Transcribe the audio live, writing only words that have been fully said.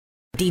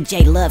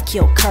DJ Love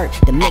Kill Kurt,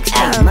 the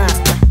mixtape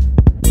monster.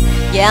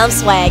 Yeah, I'm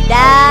swagged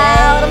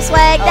out, I'm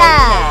swagged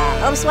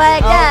out, I'm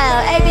swagged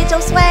out. Hey bitch,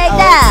 I'm swagged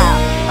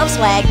out, I'm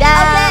swagged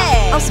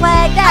out, I'm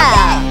swagged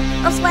out,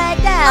 I'm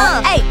swagged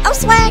out. Hey, I'm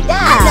swagged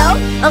out,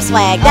 I'm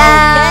swagged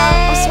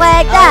out, I'm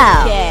swagged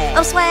out,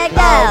 I'm swagged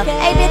out.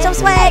 Hey bitch, I'm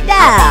swagged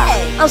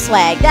out, I'm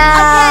swagged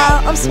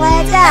out, I'm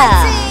swagged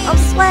out, I'm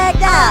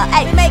swagged out.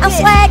 Hey, I'm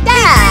swagged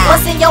out.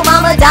 What's in your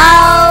mama,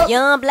 dog?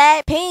 Young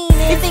black penis.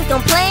 You think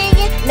I'm playing?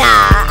 Nah,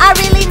 I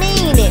really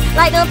mean it.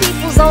 Like them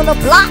peoples on the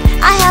block,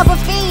 I have a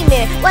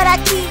feeling. What I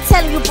keep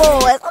telling you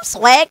boys, I'm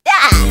swagged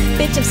out.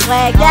 Bitch, I'm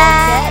swagged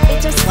out.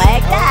 Bitch, I'm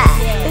swagged out.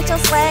 Bitch, I'm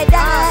swagged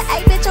out.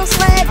 Hey, bitch, I'm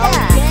swagged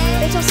out.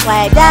 Bitch, I'm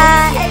swagged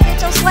out. Hey,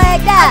 bitch, I'm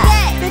swagged out.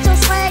 Bitch, I'm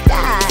swagged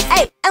out.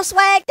 Hey, I'm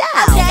swagged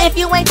out. If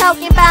you ain't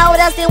talking about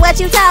us, then what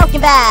you talking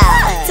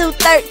about?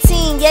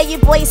 213, yeah, your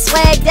boy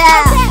swagged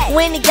out.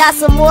 When he got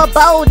some more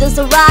boulders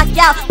to rock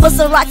out, put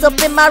some rocks up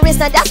in my wrist,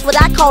 now that's what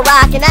I call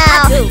rocking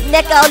out.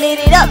 Neck all lit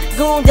it up,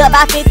 gooned up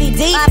by 50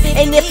 deep.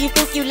 And if you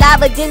think you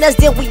live than us,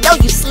 then we know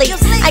you sleep.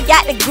 I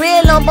got the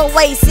grill on my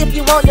waist if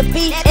you want the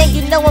beat, and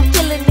you know I'm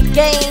killing the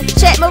game.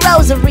 Check my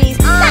rosaries.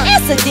 Now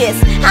answer this: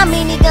 how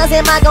many guns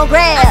am I gon'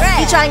 grab?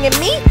 You trying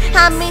me?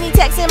 How many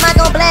texts am I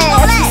gon'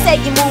 blast? You say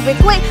you moving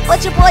quick,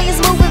 but your boy is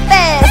moving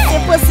fast.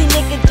 Then pussy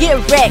nigga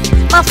get wrecked,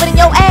 my foot in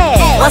your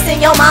ass. What's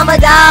in your mama,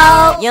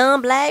 dog?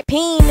 Young black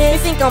penis. You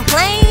think I'm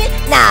playing?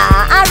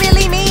 Nah, I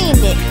really mean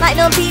it. Like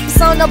them peeps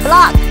on the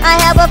block, I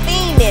have a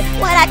feeling.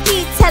 What I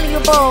keep telling you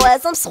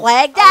boys, I'm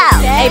swagged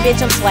out. Hey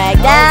bitch, I'm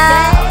swagged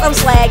out. I'm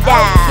swagged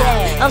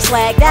out. I'm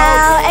swagged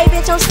out. Hey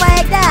bitch, I'm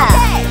swagged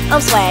out.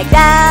 I'm swagged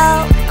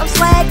out. I'm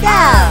swagged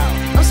out.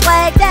 I'm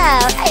swagged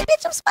out. Hey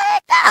bitch, I'm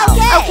swagged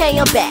out. Okay,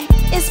 I'm back.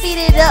 It's Speed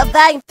It Up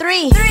Volume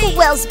 3.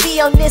 Who else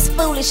be on this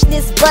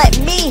foolishness but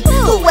me?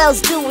 Who else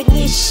doing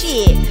this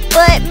shit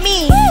but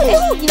me? And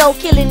who you know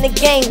killing the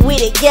game with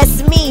it?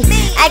 Yes, me.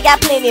 I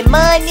got plenty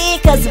money,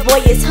 cause the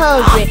boy is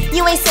hungry.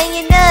 You ain't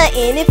saying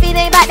nothing if it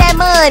ain't about that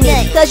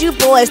money. Cause you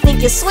boys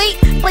think you're sweet,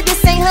 but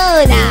this ain't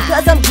honey.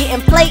 Cause I'm getting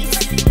plates,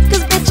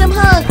 cause bitch I'm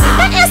hungry.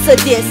 Now answer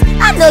this: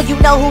 I know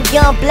you know who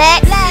Young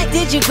Black.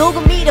 Did you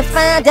Google me to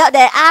find out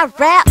that I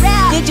rap?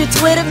 Did you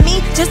Twitter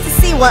me just to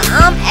see where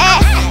I'm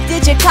at?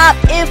 Did you cop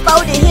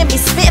info to hear me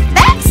spit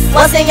facts?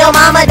 What's in your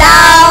mama,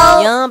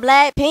 dog? Young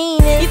black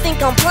penis. You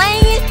think I'm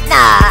playing?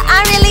 Nah,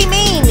 I really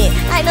mean it.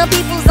 Like them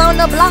peoples on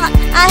the block,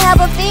 I have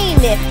a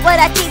feeling. What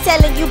I keep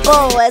telling you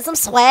boys, I'm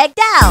swagged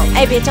out.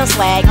 Hey bitch, I'm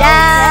swagged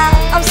out.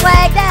 I'm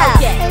swagged out.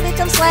 Hey bitch,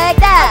 I'm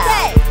swagged out.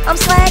 I'm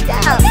swagged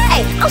out.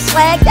 Hey, I'm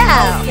swagged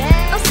out.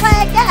 I'm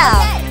swagged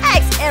out.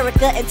 Ask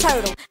Erica and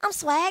Turtle. I'm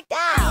swagged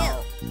out.